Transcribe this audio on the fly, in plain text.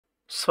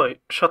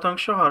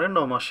6% হারে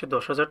 9 মাসে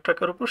 10,000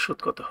 টাকার উপর সুদ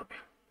কত হবে?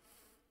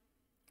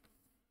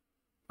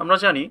 আমরা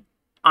জানি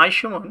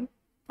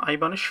আই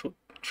মানে সুদ,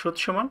 সুদ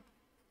সমান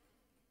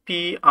পি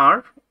আর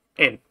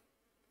এন।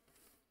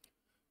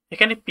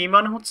 এখানে পি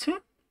মানে হচ্ছে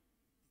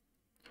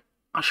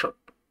আসল,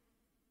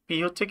 পি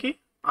হচ্ছে কি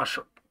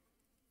আসল,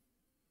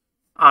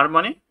 আর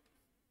মানে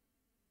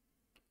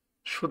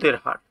সুদের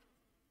হার,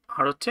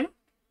 আর হচ্ছে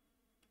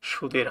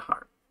সুদের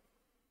হার,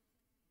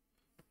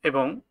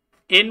 এবং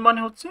এন মানে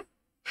হচ্ছে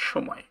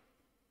সময়।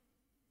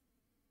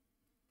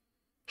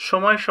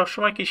 সময়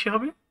সবসময় কিসে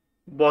হবে?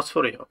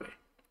 বছরে হবে।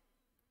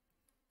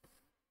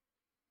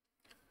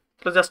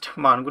 তাহলে জাস্ট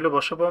মানগুলো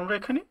বসাবো আমরা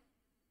এখানে।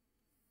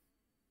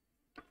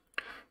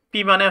 পি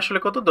মানে আসলে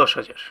কত?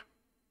 10,000।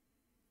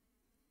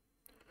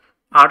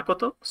 আর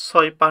কত?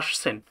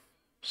 6%।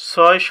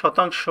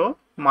 6%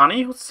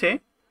 মানেই হচ্ছে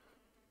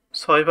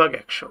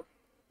 6/100।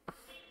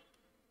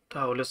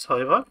 তাহলে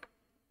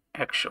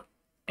 6/100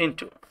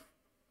 ইন্টু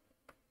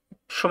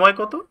সময়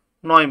কত?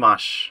 9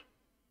 মাস।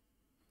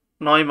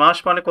 9 মাস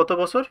মানে কত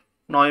বছর?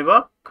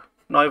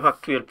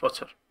 9/12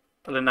 বছর।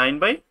 তাহলে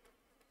 9/12।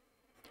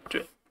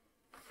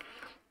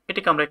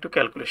 এটাকে আমরা একটু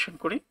ক্যালকুলেশন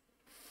করি।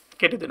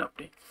 কেটে দিন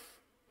আপনি।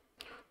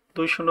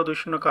 2 0 2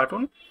 0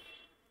 কাটুন।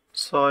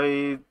 6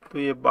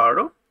 2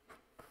 12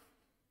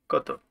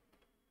 কত?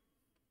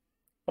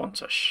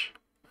 50।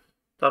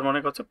 তার মানে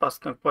কত? 5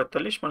 9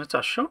 45 মানে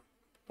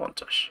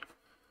 450।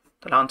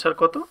 তাহলে আনসার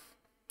কত?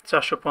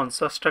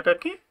 450 টাকা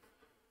কি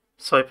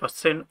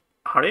 6%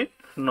 হারে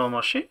 9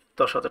 মাসে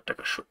 10,000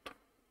 টাকা সুদ।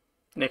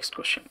 Next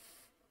question.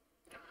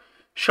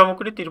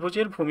 সমকোণী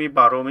ত্রিভুজের ভূমি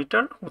 12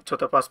 মিটার,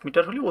 উচ্চতা 5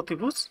 মিটার হলে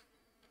অতিভুজ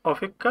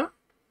অপেক্ষা,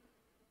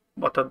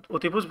 অর্থাৎ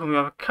অতিভুজ ভূমি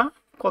অপেক্ষা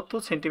কত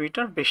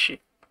সেন্টিমিটার বেশি?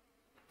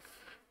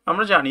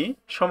 আমরা জানি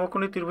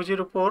সমকোণী ত্রিভুজের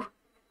উপর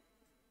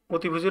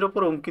অতিভুজের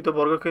উপর অঙ্কিত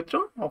বর্গক্ষেত্র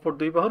অপর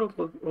দুই বাহুর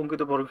উপর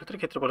অঙ্কিত বর্গক্ষেত্রের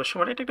ক্ষেত্রফলের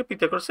সমান। এটা একটা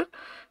পিথাগোরাসের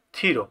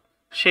থিওরেম।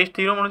 সেই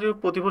থিওরেম অনুযায়ী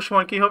অতিভুজ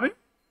সমান কি হবে?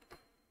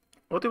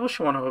 অতিভুজ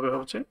সমান হবে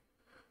হচ্ছে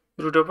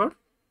রুট ওভার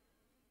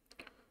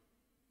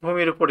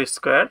ভূমির উপর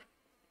স্কয়ার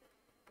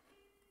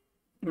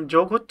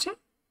যোগ হচ্ছে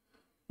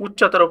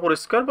উচ্চতার উপর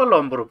স্কয়ার বা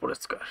লম্বর উপর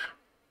স্কয়ার।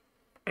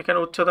 এখানে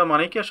উচ্চতা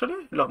মানে কি আসলে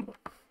লম্ব।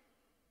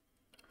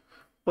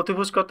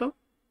 অতিভুজ কত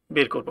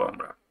বের করব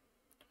আমরা।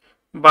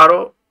 12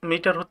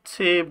 মিটার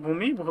হচ্ছে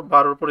ভূমি,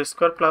 12 উপর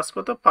স্কয়ার প্লাস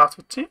কত 5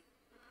 হচ্ছে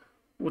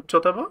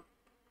উচ্চতা বা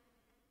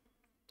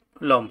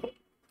লম্ব।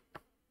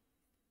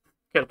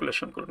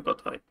 ক্যালকুলেশন করুন কত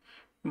হয়।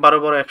 12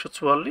 12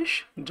 144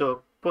 যোগ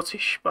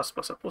 25 5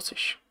 5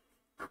 25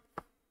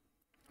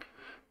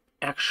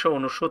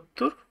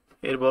 169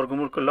 এর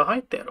বর্গমূল করলে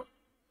হয় 13।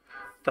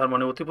 তার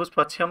মানে অতিভুজ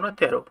পাচ্ছি আমরা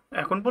 13।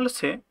 এখন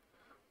বলেছে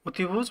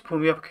অতিভুজ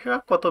ভূমি অপেক্ষা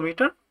কত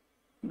মিটার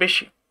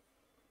বেশি?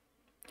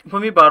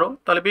 ভূমি 12,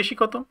 তাহলে বেশি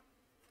কত?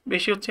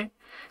 বেশি হচ্ছে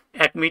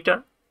 1 মিটার।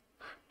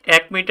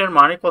 1 মিটার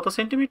মানে কত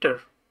সেন্টিমিটার?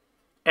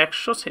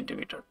 100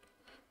 সেন্টিমিটার।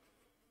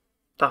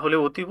 তাহলে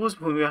অতিভুজ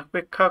ভূমি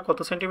অপেক্ষা কত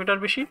সেন্টিমিটার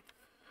বেশি?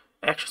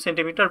 100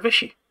 সেন্টিমিটার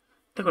বেশি।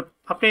 দেখুন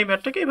আপনি এই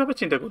ম্যাথটাকে এইভাবে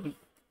চিন্তা করুন।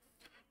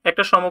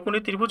 একটা সমকোণী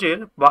ত্রিভুজের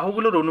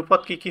বাহুগুলোর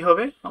অনুপাত কি কি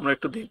হবে আমরা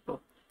একটু দেখব।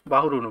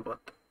 বাহুর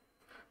অনুপাত,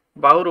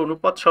 বাহুর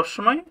অনুপাত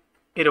সবসময়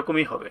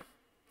এরকমই হবে।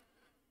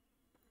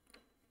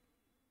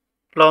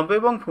 লম্ব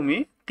এবং ভূমি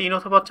 3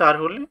 অথবা 4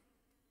 হলে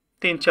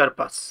 3 4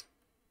 5।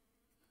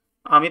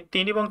 আমি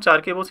 3 এবং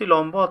 4কে বলছি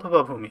লম্ব অথবা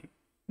ভূমি,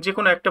 যে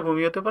কোনো একটা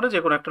ভূমি হতে পারে, যে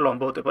কোনো একটা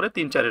লম্ব হতে পারে।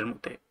 3 4 এর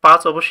মধ্যে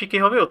 5 অবশ্যই কি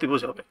হবে?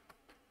 অতিভুজ হবে।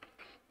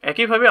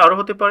 একইভাবে আরো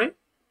হতে পারে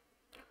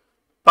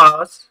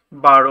 5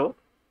 12।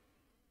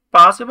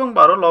 5 এবং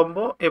 12 লম্ব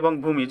এবং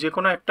ভূমি যে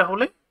কোনো একটা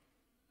হলে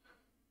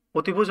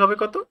অতিভুজ হবে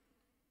কত?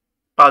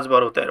 5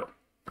 12 13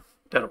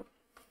 13।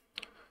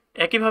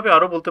 একইভাবে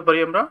আরো বলতে পারি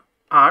আমরা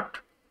 8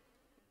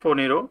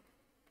 15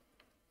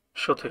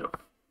 17।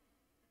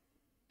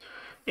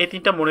 এই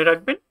তিনটা মনে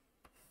রাখবেন,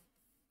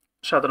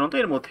 সাধারণত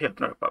এর মধ্যে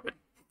আপনারা পাবেন।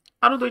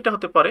 আরো দুইটা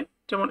হতে পারে,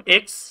 যেমন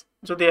এক্স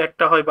যদি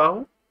একটা হয় বাহু,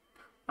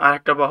 আর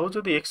একটা বাহু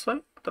যদি এক্স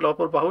হয়, তাহলে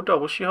অপর বাহুটা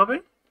অবশ্যই হবে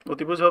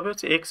অতিভুজ হবে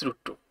হচ্ছে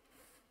x√2।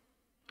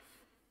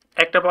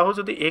 একটা বাহু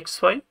যদি এক্স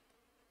হয়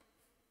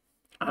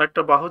আর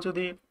একটা বাহু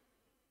যদি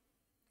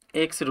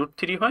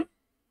x√3 হয়,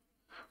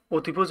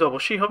 অতিভুজ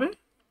অবশ্যই হবে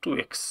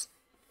 2x।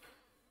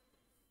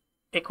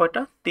 এই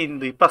কয়টা? 3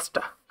 2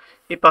 5টা।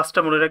 এই 5টা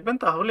মনে রাখবেন,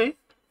 তাহলে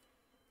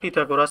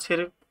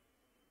পিথাগোরাসের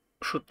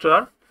সূত্র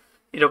আর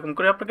এরকম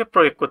করে আপনাকে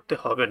প্রয়োগ করতে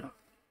হবে না।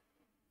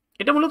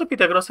 এটা মূলত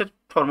পিথাগোরাসের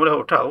ফর্মুলা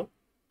ওঠাও,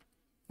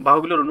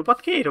 বাহুগুলোর অনুপাত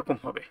কি এরকম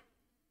হবে।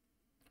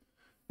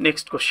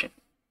 Next question.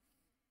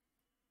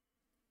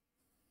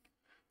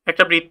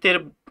 একটা বৃত্তের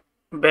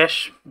ব্যাস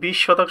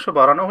 20%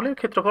 বাড়ানো হলে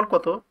ক্ষেত্রফল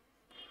কত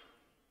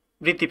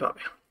বৃদ্ধি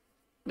পাবে?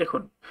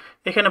 দেখুন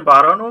এখানে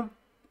বাড়ানো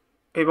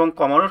এবং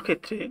কমানোর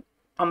ক্ষেত্রে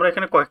আমরা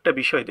এখানে কয়েকটা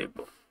বিষয় দেখব।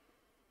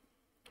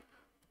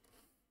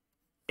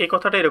 এই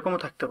কথাটা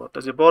এরকমও থাকতে পারত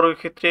যে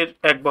বর্গক্ষেত্রের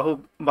এক বাহু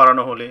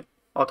বাড়ানো হলে,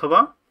 অথবা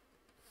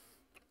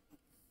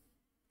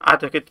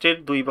আয়তক্ষেত্রের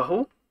 2 বাহু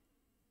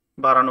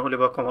বাড়ানো হলে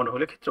বা কমানো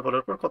হলে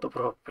ক্ষেত্রফলের উপর কত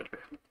প্রভাব ফেলবে।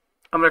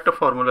 আমরা একটা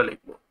ফর্মুলা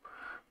লিখব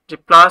যে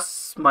plus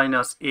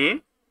minus A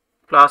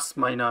plus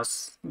minus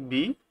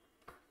B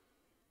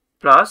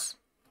plus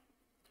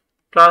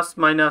plus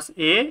minus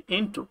A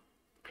into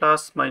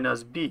plus minus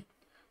B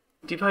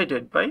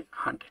divided by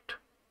 100।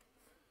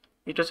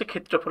 এটা হচ্ছে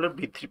ক্ষেত্রফলের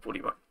বৃদ্ধির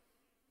পরিমাণ।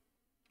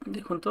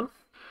 দেখুন তো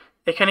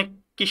এখানে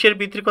কিসের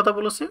বৃদ্ধির কথা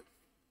বলেছে?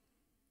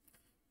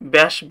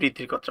 ব্যাস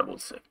বৃদ্ধির কথা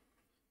বলছে।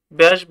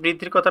 ব্যাস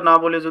বৃদ্ধির কথা না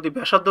বলে যদি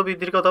ব্যাসার্ধ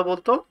বৃদ্ধির কথা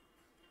বলতো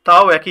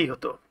তাও একই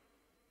হতো।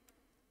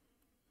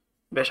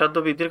 ব্যাসার্ধ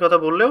বৃদ্ধির কথা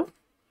বললেও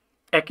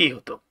একই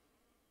হতো।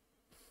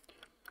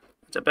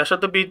 আচ্ছা,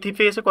 ব্যাসার্ধ বৃদ্ধি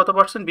পেয়েছে কত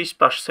পার্সেন্ট?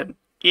 20%।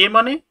 এ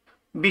মানে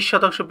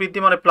 20% বৃদ্ধি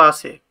মানে প্লাস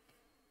এ,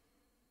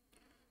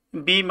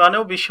 বি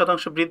মানেও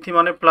 20% বৃদ্ধি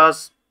মানে প্লাস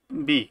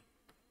বি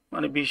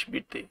মানে 20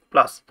 বৃদ্ধি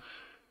প্লাস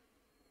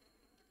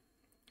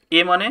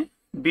এ মানে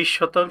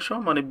 20%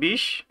 মানে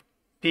 20,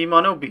 বি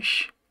মানেও 20,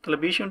 তাহলে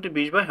 20 ইন্টু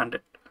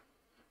 20/100।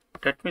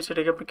 দ্যাট মিনস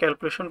এটাকে আপনি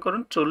ক্যালকুলেশন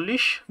করুন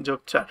 40 যোগ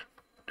 4,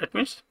 দ্যাট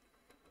মিনস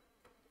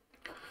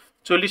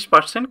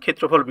 40%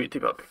 ক্ষেত্রফল বৃদ্ধি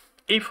পাবে।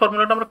 এই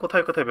ফর্মুলাটা আমরা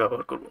কোথায় কোথায়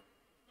ব্যবহার করব?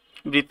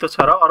 বৃত্ত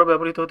ছাড়াও আরও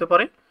ব্যবহৃত হতে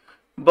পারে।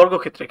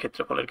 বর্গক্ষেত্রের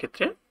ক্ষেত্রফলের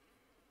ক্ষেত্রে,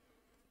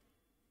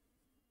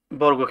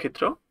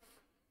 বর্গক্ষেত্র,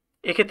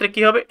 এক্ষেত্রে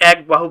কি হবে? এক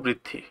বাহু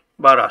বৃদ্ধি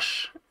বা হ্রাস,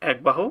 এক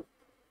বাহু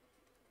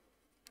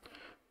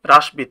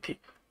হ্রাস বৃদ্ধি।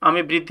 আমি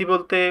বৃদ্ধি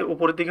বলতে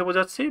উপরের দিকে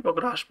বোঝাচ্ছি এবং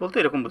হ্রাস বলতে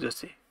এরকম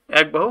বোঝাচ্ছি,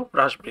 এক বাহু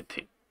হ্রাস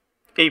বৃদ্ধি।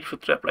 এই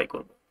সূত্র অ্যাপ্লাই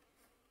করব।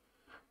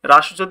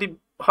 হ্রাস যদি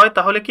হয়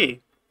তাহলে কি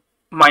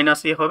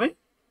মাইনাস এ হবে,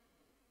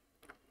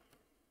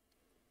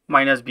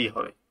 মাইনাস বি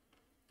হবে।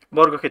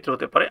 বর্গক্ষেত্র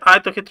হতে পারে।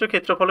 আয়তক্ষেত্র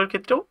ক্ষেত্রফলের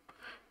ক্ষেত্রেও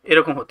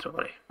এরকম হতে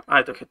পারে।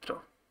 আয়তক্ষেত্র,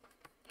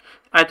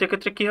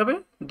 আয়তক্ষেত্রে কি হবে?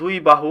 দুই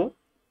বাহু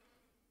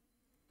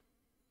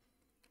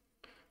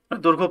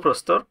দৈর্ঘ্য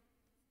প্রস্তর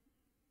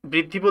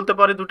বৃদ্ধি বলতে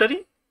পারে দুটারই,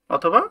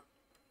 অথবা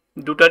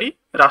দুটারই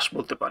হ্রাস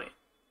বলতে পারে,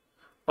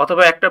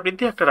 অথবা একটা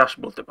বৃদ্ধি একটা হ্রাস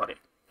বলতে পারে।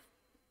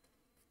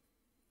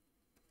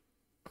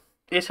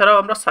 এছাড়াও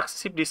আমরা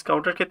সাকসেসিভ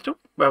ডিসকাউন্টের ক্ষেত্রেও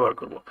ব্যবহার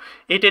করব।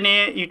 এটা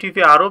নিয়ে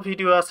ইউটিউবে আরও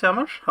ভিডিও আছে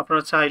আমার,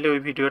 আপনারা চাইলে ওই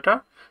ভিডিওটা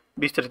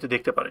বিস্তারিত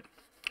দেখতে পারেন।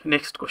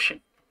 নেক্সট কোশ্চেন,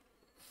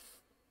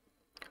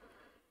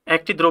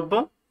 একটি দ্রব্য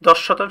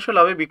 10%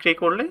 লাভে বিক্রয়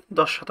করলে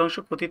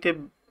 10% ক্ষতিতে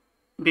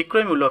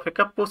বিক্রয় মূল্য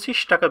অপেক্ষা 25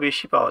 টাকা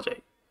বেশি পাওয়া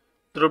যায়।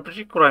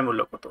 দ্রব্যটির ক্রয়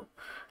মূল্য কত?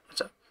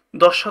 আচ্ছা,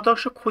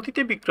 10%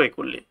 ক্ষতিতে বিক্রয়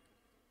করলে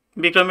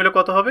বিক্রয় মূল্য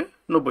কত হবে?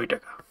 90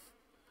 টাকা।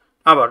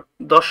 আবার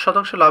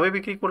 10% লাভে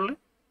বিক্রি করলে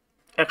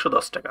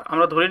 110 টাকা।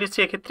 আমরা ধরে নিচ্ছি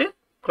এক্ষেত্রে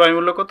ক্রয়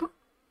মূল্য কত?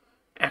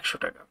 100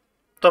 টাকা।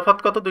 তফাৎ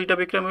কত দুইটা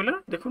বিক্রয় মূল্য?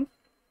 দেখুন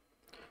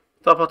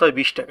তফাৎ হয়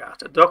 20 টাকা।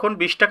 আচ্ছা, যখন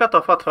 20 টাকা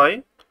তফাৎ হয়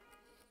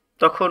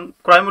তখন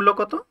ক্রয় মূল্য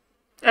কত?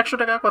 100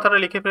 টাকা। কথাটা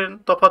লিখে ফেলেন,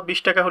 তফাৎ 20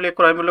 টাকা হলে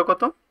ক্রয় মূল্য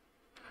কত?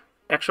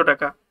 100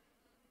 টাকা।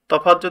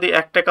 তফাৎ যদি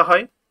 1 টাকা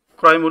হয়,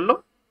 ক্রয় মূল্য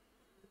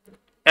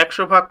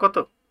 100 ভাগ কত?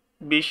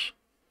 20।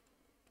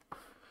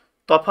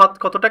 তফাৎ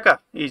কত টাকা?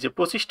 এই যে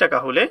 25 টাকা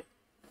হলে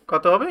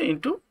কত হবে?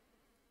 ইন্টু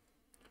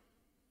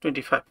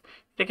 25।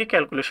 এটাকে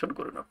ক্যালকুলেশন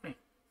করুন আপনি।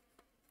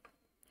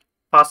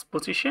 5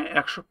 25-এ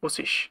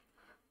 125।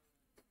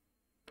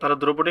 তাহলে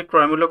দ্রব্যটির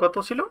ক্রয় মূল্য কত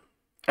ছিল?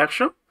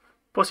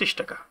 125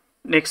 টাকা।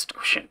 নেক্সট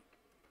কোশ্চেন,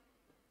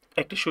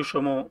 একটি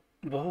সুষম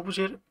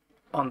বহুভুজের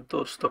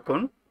অন্তঃস্থ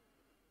কোণ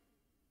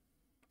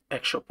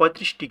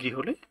 135 ডিগ্রি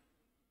হলে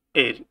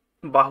এর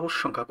বাহুর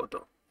সংখ্যা কত?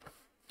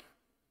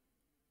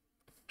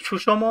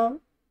 সুষম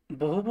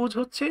বহুভুজ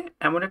হচ্ছে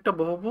এমন একটা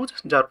বহুভুজ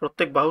যার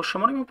প্রত্যেক বাহুর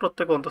সমান এবং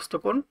প্রত্যেক অন্তঃস্থ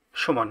কোণ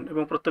সমান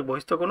এবং প্রত্যেক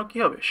বহিস্থ কোণও কি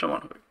হবে? সমান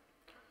হবে।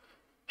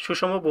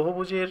 সুষম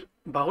বহুভুজের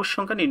বাহুর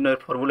সংখ্যা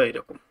নির্ণয়ের ফর্মুলা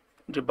এরকম,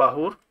 যে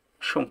বাহুর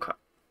সংখ্যা,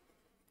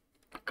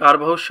 কার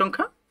বাহুর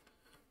সংখ্যা?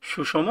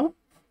 সুষম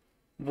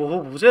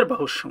বহুভুজের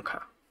বাহুর সংখ্যা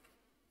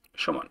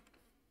সমান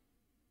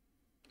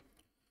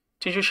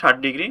 360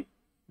 ডিগ্রি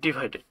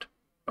ডিভাইডেড,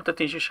 অর্থাৎ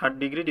 360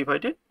 ডিগ্রি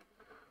ডিভাইডেড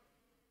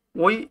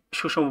ওই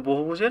সুষম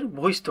বহুভুজের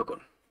বহিস্থ কোণ,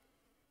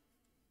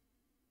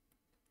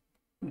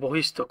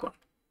 বহিস্থ কোণ,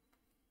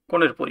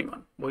 কোণের পরিমাণ,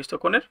 বহিস্থ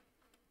কোণের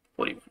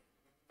পরিমাণ,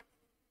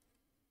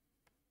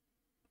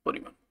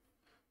 পরিমাণ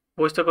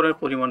বহিস্থ কোণের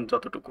পরিমাণ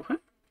যতটুকু।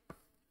 হ্যাঁ,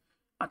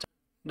 আচ্ছা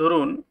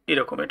ধরুন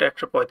এরকম, এটা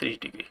 135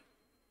 ডিগ্রি।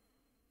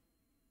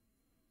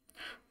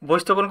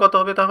 বহিস্থ কোণ কত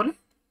হবে তাহলে?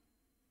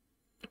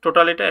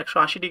 টোটাল এটা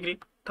 180 ডিগ্রি।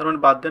 তার মানে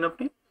বাদ দেন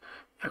আপনি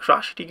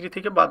 180 ডিগ্রি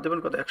থেকে বাদ দেবেন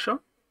কত?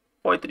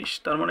 135।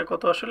 তার মানে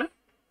কত আসলে?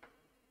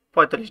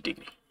 45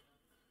 ডিগ্রি।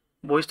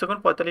 বহিস্থ কোণ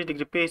 45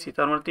 ডিগ্রি পেয়েছি,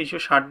 তার মানে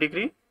 360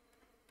 ডিগ্রি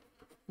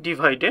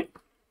ডিভাইডেড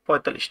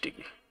 45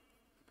 ডিগ্রি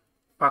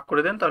ভাগ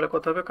করে দেন, তাহলে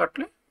কত হবে?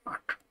 কাটলে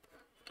 8।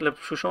 তাহলে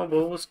সুষম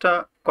বহুভুজটা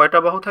কয়টা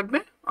বাহু থাকবে?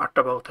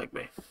 8টা বাহু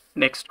থাকবে।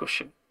 নেক্সট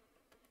কোশ্চেন,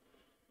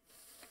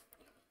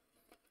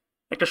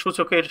 একটা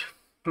সূচকের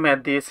ম্যাথ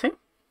দিয়েছে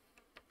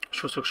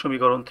সূচক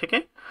সমীকরণ থেকে।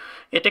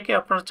 এটাকে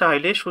আপনারা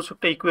চাইলে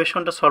সূচকটা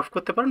ইকুয়েশনটা সলভ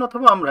করতে পারেন,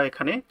 অথবা আমরা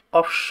এখানে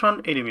অপশন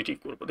এলিমিনেটিং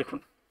করব। দেখুন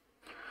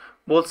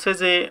বলছে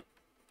যে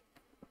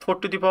 4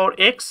 to the power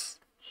x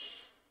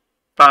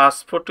plus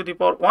 4 to the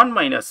power 1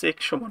 minus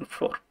x সমান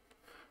 4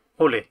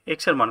 হলে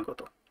এক্স এর মান কত?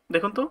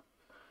 দেখুন তো,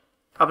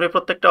 আপনি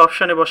প্রত্যেকটা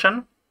অপশানে বসান।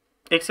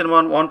 এক্স এর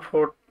মান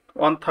 1/4,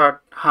 1/3,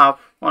 হাফ,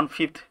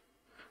 1/5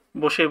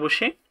 বসে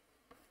বসে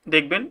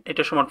দেখবেন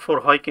এটা সমান 4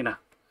 হয় কিনা।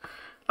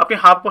 আপনি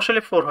হাফ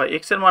বসালে 4 হয়,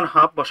 এক্স এর মান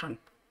হাফ বসান,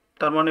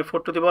 তার মানে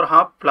 4 to the power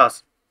half plus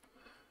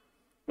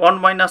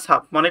 1 minus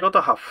half মানে কত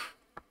হাফ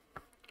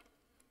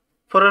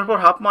 4 এর পর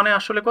হাফ মানে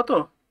আসলে কত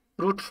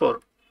 √4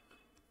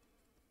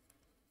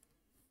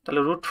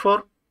 তাহলে √4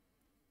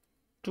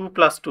 2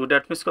 প্লাস 2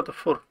 দ্যাট মিনস কত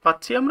 4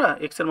 পাচ্ছি আমরা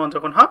x এর মান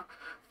যখন হাফ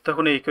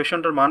তখন এই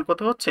ইকুয়েশনটার মান কত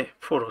হচ্ছে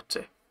 4 হচ্ছে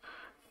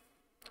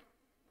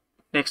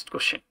নেক্সট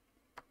কোশ্চেন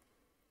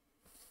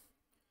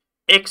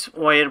x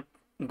y এর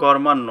গড়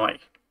মান 9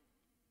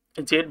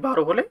 z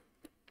 12 হলে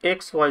x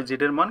y z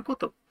এর মান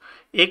কত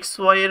x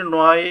y এর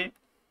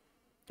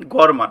 9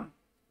 গড় মান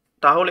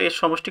তাহলে এর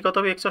সমষ্টি কত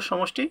হবে x এর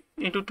সমষ্টি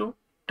ইনটু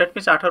 2 দ্যাট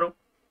মিনস 18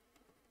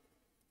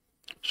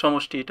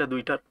 সমষ্টি এটা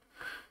দুইটার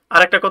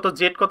আর একটা কত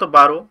z কত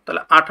 12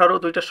 তাহলে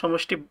 18 দুইটার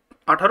সমষ্টি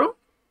 18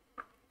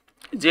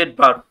 z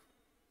 12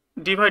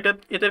 ডিভাইডেড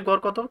এদের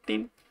গড় কত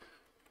 3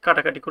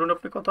 কাটাকাটি করুন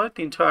আপনি কত হয়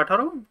 3 6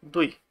 18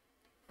 2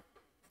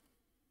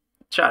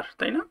 4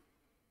 তাই না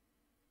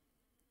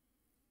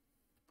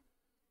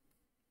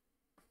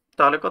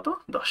তাহলে কত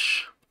 10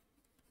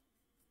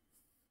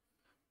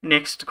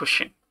 নেক্সট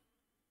কোশ্চেন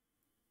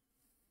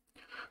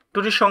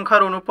দুটি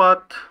সংখ্যার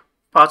অনুপাত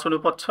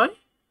 5:6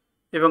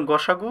 এবং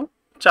গসাগু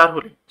 4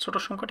 হলে ছোট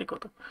সংখ্যাটি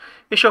কত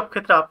এসব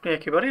ক্ষেত্রে আপনি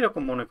একেবারে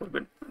এরকম মনে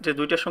করবেন যে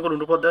দুইটা সংখ্যার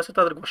অনুপাত দেওয়া আছে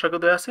তাদের গসাগু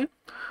দেওয়া আছে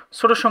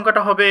ছোট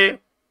সংখ্যাটা হবে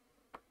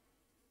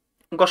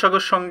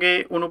গসাগুর সঙ্গে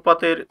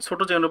অনুপাতের ছোট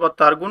যে অনুপাত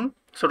তার গুণ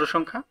ছোট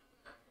সংখ্যা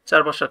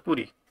 4 5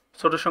 20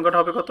 ছোট সংখ্যাটা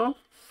হবে কত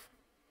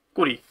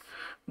 20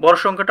 বড়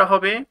সংখ্যাটা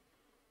হবে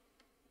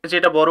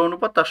যেটা বড়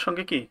অনুপাত তার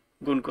সঙ্গে কি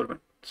গুণ করবেন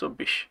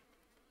 24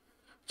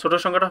 ছোট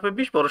সংখ্যাটা হবে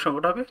 20 বড়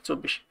সংখ্যাটা হবে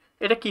 24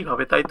 এটা কি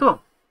হবে তাই তো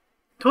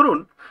ধরুন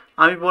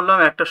আমি বললাম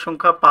একটা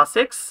সংখ্যা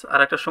 5x আর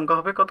একটা সংখ্যা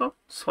হবে কত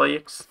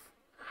 6x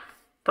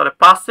তাহলে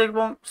 5x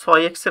এবং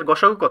 6x এর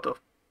গসাগু কত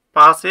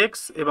 5x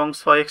এবং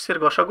 6x এর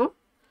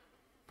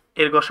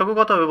গসাগু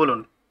কত হবে বলুন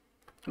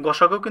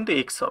গসাগু কিন্তু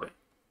x হবে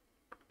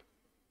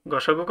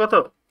গসাগু কত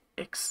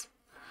x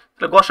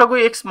তাহলে গসাগু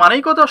x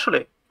মানেই কত আসলে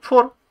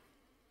 4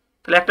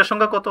 তাহলে একটা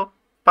সংখ্যা কত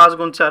 5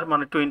 গুণ 4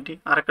 মানে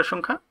 20 আর একটা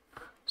সংখ্যা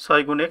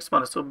 6 গুণ x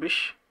মানে 24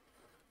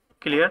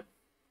 ক্লিয়ার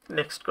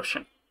নেক্সট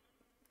কোশ্চেন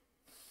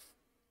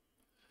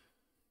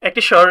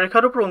একটি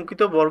সরলরেখার উপর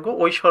অঙ্কিত বর্গ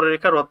ওই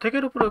সরলরেখার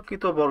অর্ধেকের উপর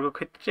অঙ্কিত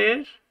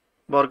বর্গক্ষেত্রের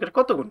বর্গের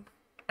কত গুণ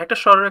একটা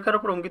সরলরেখার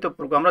উপর অঙ্কিত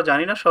বর্গ আমরা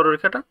জানি না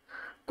সরলরেখাটা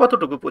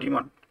কতটুকু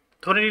পরিমাণ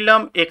ধরে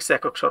নিলাম x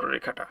একক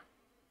সরলরেখাটা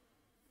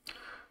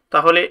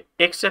তাহলে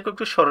x একক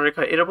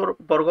সরলরেখা এর উপর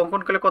বর্গ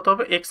অঙ্কন করলে কত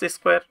হবে x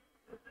স্কয়ার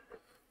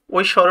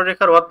ওই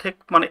সরলরেখার অর্ধেক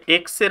মানে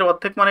x এর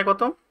অর্ধেক মানে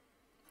কত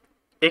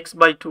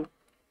x/2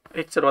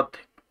 x এর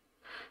অর্ধেক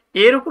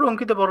এর উপর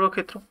অঙ্কিত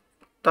বর্গক্ষেত্র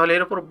তাহলে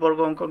এর উপর বর্গ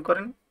অঙ্কন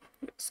করেন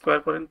স্কয়ার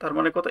করেন তার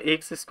মানে কত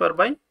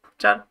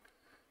x²/4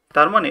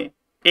 তার মানে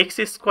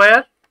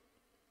x²/4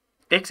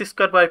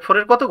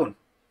 এর কত গুণ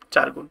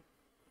 4 গুণ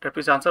দ্যাট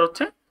মিন্স आंसर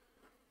হচ্ছে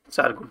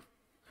 4 গুণ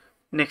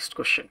নেক্সট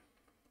কোশ্চেন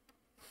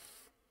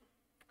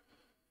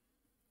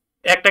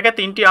 1 টাকায়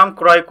 3টি আম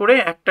ক্রয় করে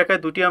 1 টাকায়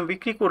 2টি আম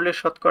বিক্রি করলে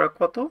শতকরা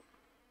কত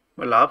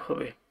লাভ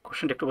হবে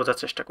কোশ্চেনটা একটু বোঝার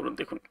চেষ্টা করুন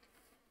দেখুন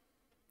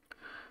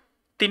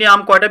তিনি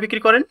আম কয়টা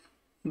বিক্রি করেন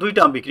 2টা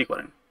আম বিক্রি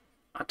করেন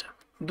আচ্ছা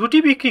দুটি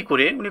বিক্রি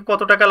করে উনি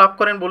কত টাকা লাভ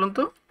করেন বলুন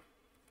তো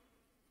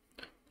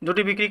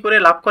দুটি বিক্রি করে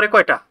লাভ করে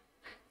কয়টা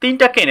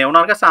 3টা কেনে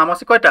ওনার কাছে আম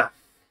আছে কয়টা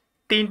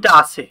 3টা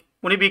আছে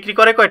উনি বিক্রি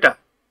করে কয়টা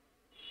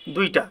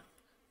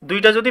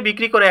 2টা যদি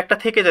বিক্রি করে একটা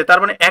থেকে যায় তার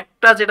মানে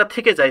একটা যেটা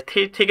থেকে যায়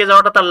থেকে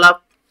যাওয়াটা তার লাভ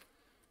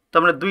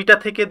তার মানে 2টা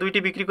থেকে 2টি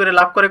বিক্রি করে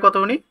লাভ করে কত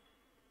উনি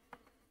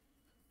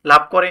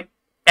লাভ করে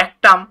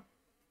একটা আম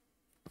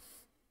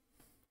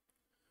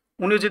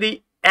উনি যদি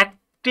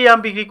একটি আম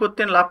বিক্রি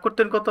করতেন লাভ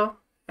করতেন কত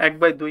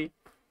 1/2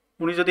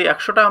 উনি যদি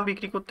 100টা আম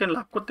বিক্রি করতেন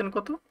লাভ করতেন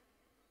কত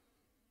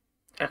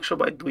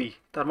 100/2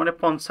 তার মানে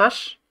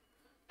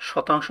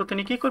 50%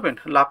 তিনি কি করবেন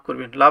লাভ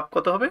করবেন লাভ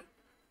কত হবে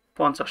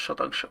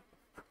 50%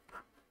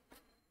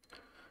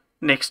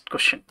 নেক্সট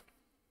কোশ্চেন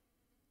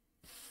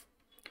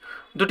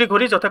দুটি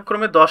ঘড়ি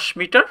যথাক্রমে 10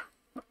 মিটার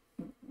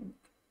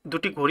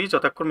দুটি ঘড়ি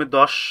যথাক্রমে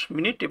 10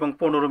 মিনিট এবং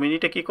 15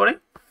 মিনিটে কি করে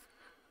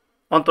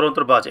অন্তর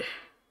অন্তর বাজে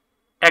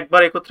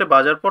একবার একত্রে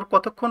বাজার পর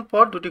কতক্ষণ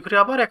পর দুটি ঘড়ি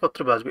আবার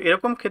একত্রে বাজবে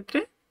এরকম ক্ষেত্রে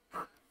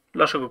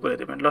লসাগু করে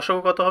দেবেন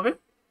লসাগু কত হবে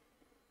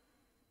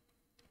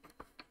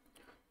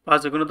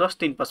 5 × 10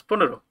 3 5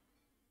 15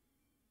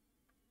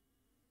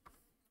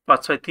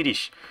 5 6 30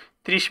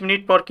 30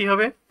 মিনিট পর কি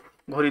হবে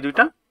ঘড়ি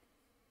দুইটা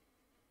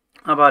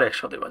আবার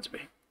একসাথে বাজবে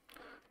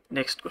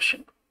নেক্সট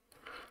কোশ্চেন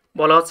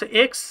বলা হচ্ছে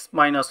x -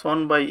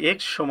 1/x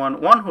 =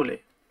 1 হলে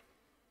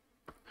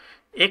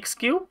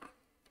x³ -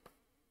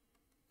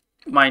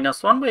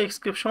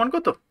 1/x³ সমান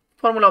কত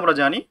ফর্মুলা আমরা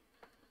জানি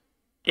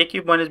a³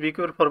 - b³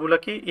 এর ফর্মুলা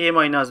কি a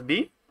 - b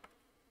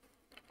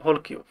whole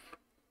cube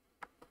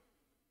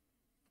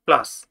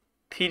plus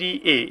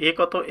 3a a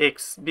কত x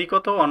b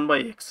কত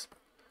 1/x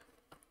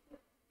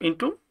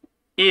ইনটু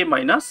a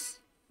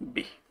 - b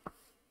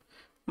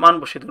মান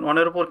বসিয়ে দিন 1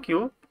 এর উপর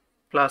cube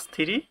plus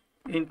 3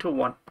 into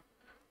 1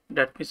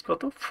 that means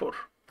কত 4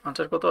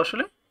 आंसर কত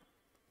আসলে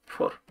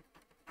 4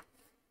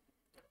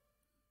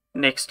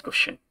 নেক্সট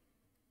কোশ্চেন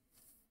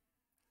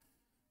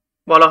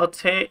বলা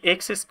হচ্ছে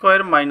x² -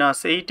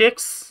 8x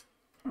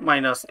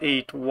minus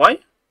 8y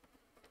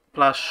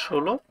plus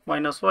 16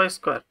 minus Y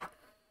square.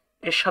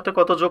 এর সাথে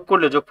কত যোগ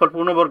করলে যোগফল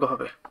পূর্ণবর্গ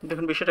হবে?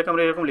 দেখুন বিষয়টাকে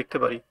আমরা এরকম লিখতে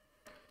পারি,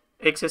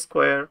 এক্স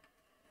স্কোয়ার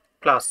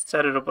প্লাস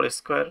 4-এর উপর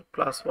স্কোয়ার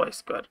প্লাস ওয়াই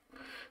স্কোয়ার,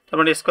 তার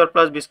মানে square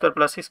plus B square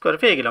plus C square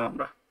পেয়ে গেলাম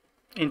আমরা,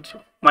 into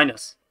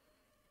minus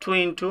 2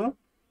 into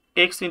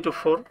x into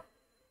 4,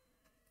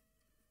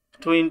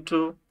 2 into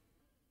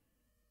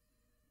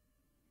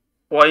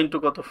Y into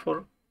কত 4।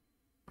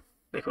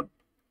 দেখুন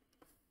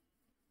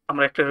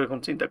আমরা একটা এরকম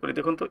চিন্তা করি,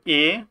 দেখুন তো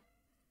এ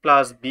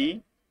প্লাস বি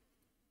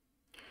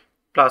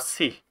প্লাস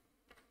সি,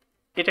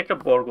 এটা একটা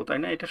বর্গ তাই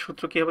না? এটা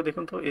সূত্র কি হবে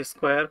দেখুন তো, এ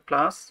square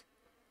plus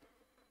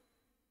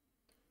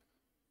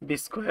B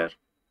square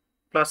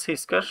plus C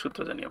square সূত্র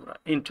জানি আমরা,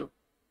 ইন্টু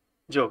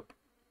যোগ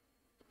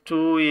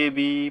 2ab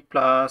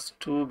প্লাস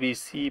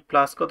 2bc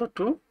প্লাস কত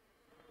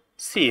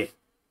 2ca,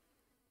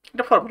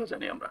 এটা ফর্মুলা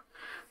জানি আমরা।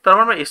 তার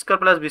মানে আমরা এ স্কোয়ার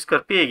প্লাস বি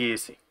স্কোয়ার পেয়ে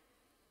গিয়েছি,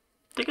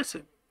 ঠিক আছে।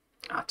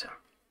 আচ্ছা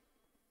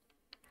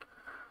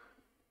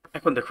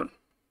এখন দেখুন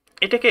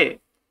এটাকে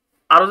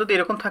আরো যদি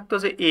এরকম থাকতো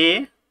যে এ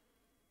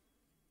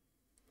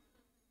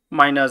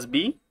মাইনাস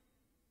বি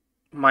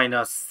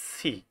মাইনাস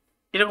সি,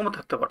 এরকমও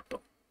থাকতে পারতো,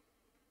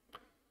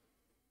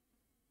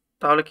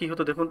 তাহলে কি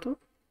হতো দেখুন তো,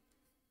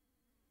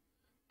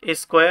 এ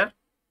square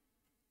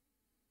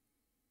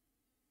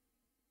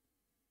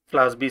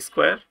plus B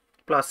square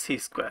plus C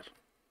square,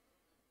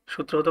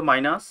 সূত্র হতো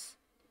minus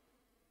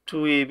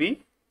 2ab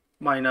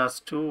minus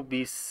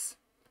 2bc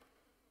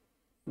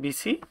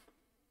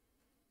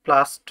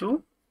plus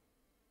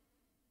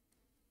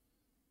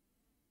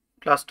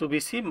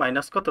 2bc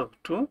minus কত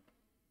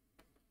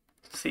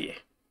 2ca।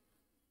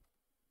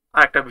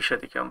 আর একটা বিষয়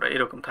দেখি আমরা,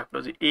 এরকম থাকলো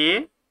যে এ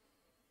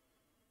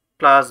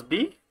প্লাস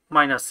বি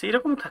মাইনাস সি,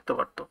 এরকম থাকতে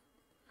পারতো।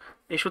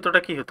 এই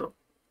সূত্রটা কি হতো,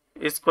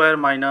 এ square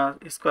minus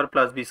square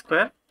plus B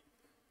square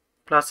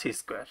plus C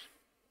square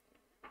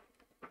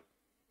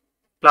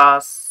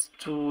plus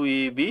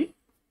 2ab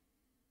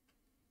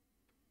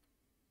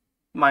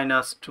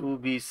minus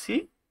 2bc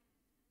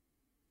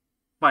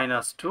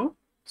minus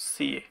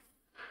 2ca।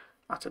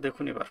 আচ্ছা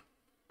দেখুন এবার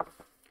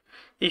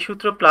এই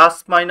সূত্র প্লাস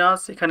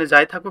মাইনাস এখানে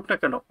যাই থাকুক না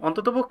কেন,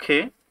 অন্ততপক্ষে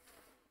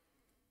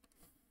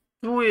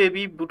 2ab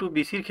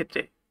 2bcর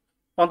ক্ষেত্রে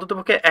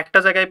অন্ততপক্ষে একটা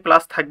জায়গায়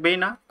প্লাস থাকবেই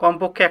না,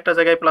 কমপক্ষে একটা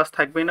জায়গায় প্লাস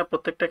থাকবেই না,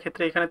 প্রত্যেকটা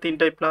ক্ষেত্রে এখানে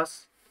তিনটাই প্লাস,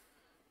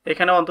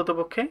 এখানে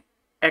অন্ততপক্ষে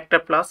একটা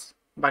প্লাস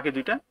বাকি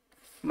দুইটা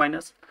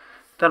মাইনাস,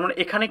 তার মানে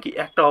এখানে কি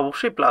একটা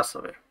অবশ্যই প্লাস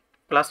হবে,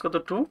 প্লাস কত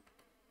 2,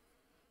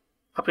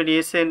 আপনি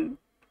নিয়েছেন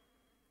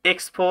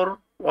x4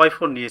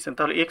 y4 নিয়েছেন,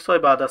 তাহলে xy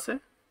বাদ আছে,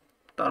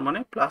 তার মানে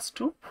প্লাস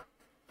 2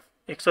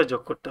 xy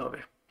যোগ করতে হবে।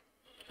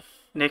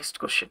 নেক্সট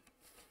কোশ্চেন,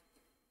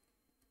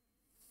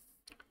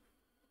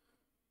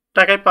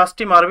 টাকায়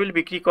 5টি মার্বেল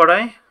বিক্রি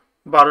করায়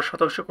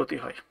 12% ক্ষতি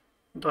হয়,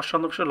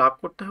 10% লাভ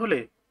করতে হলে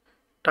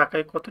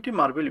টাকায় কতটি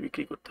মার্বেল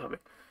বিক্রি করতে হবে?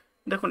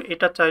 দেখুন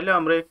এটা চাইলে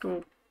আমরা একটু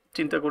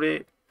চিন্তা করে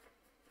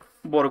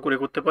বড় করে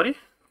করতে পারি,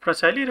 আপনারা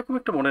চাইলে এরকম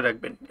একটা মনে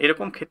রাখবেন,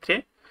 এরকম ক্ষেত্রে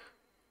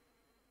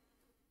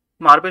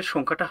মার্বেল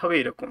সংখ্যাটা হবে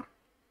এরকম,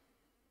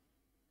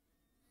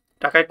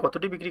 টাকায়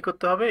কতটি বিক্রি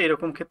করতে হবে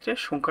এরকম ক্ষেত্রে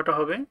সংখ্যাটা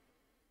হবে,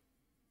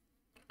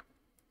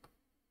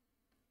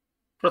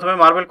 প্রথমে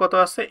মার্বেল কত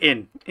আছে n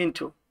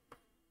ইন্টু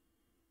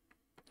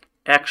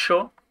 100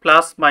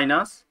 প্লাস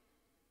মাইনাস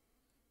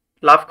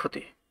লাভ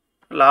ক্ষতি,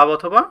 লাভ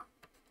অথবা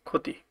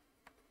ক্ষতি,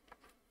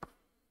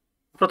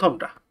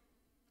 প্রথমটা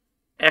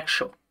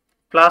 100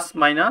 প্লাস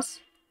মাইনাস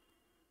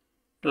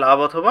লাভ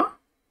অথবা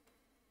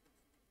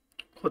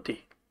ক্ষতি।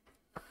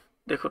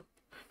 দেখুন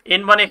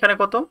n মানে এখানে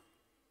কত,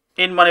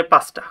 n মানে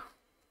 5টা,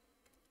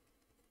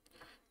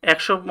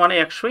 100 মানে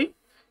 100ই,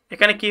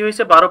 এখানে কি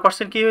হয়েছে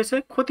 12% কি হয়েছে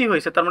ক্ষতি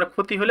হয়েছে, তার মানে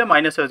ক্ষতি হলে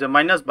মাইনাস হয়ে যায়,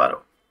 মাইনাস 12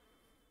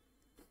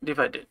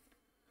 ডিভাইডেড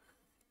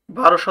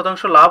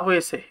 12% লাভ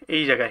হয়েছে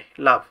এই জায়গায়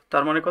লাভ,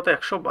 তার মানে কত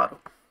 112,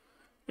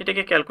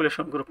 এটাকে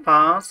ক্যালকুলেশন করো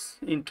 5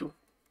 ইন্টু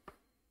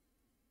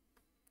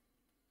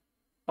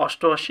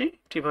 88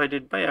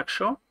 ডিভাইডেড বাই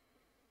 100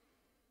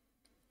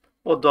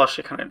 ও 10,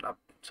 এখানে লাভ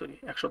সরি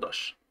 110,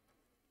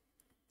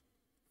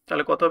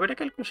 তাহলে কত হবে এটা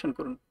ক্যালকুলেশন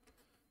করুন,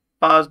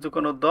 5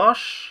 দুগুণ 10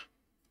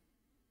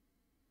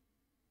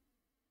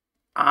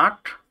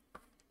 8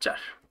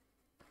 4,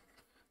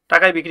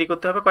 টাকায় বিক্রি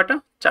করতে হবে কয়টা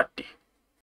 4টি।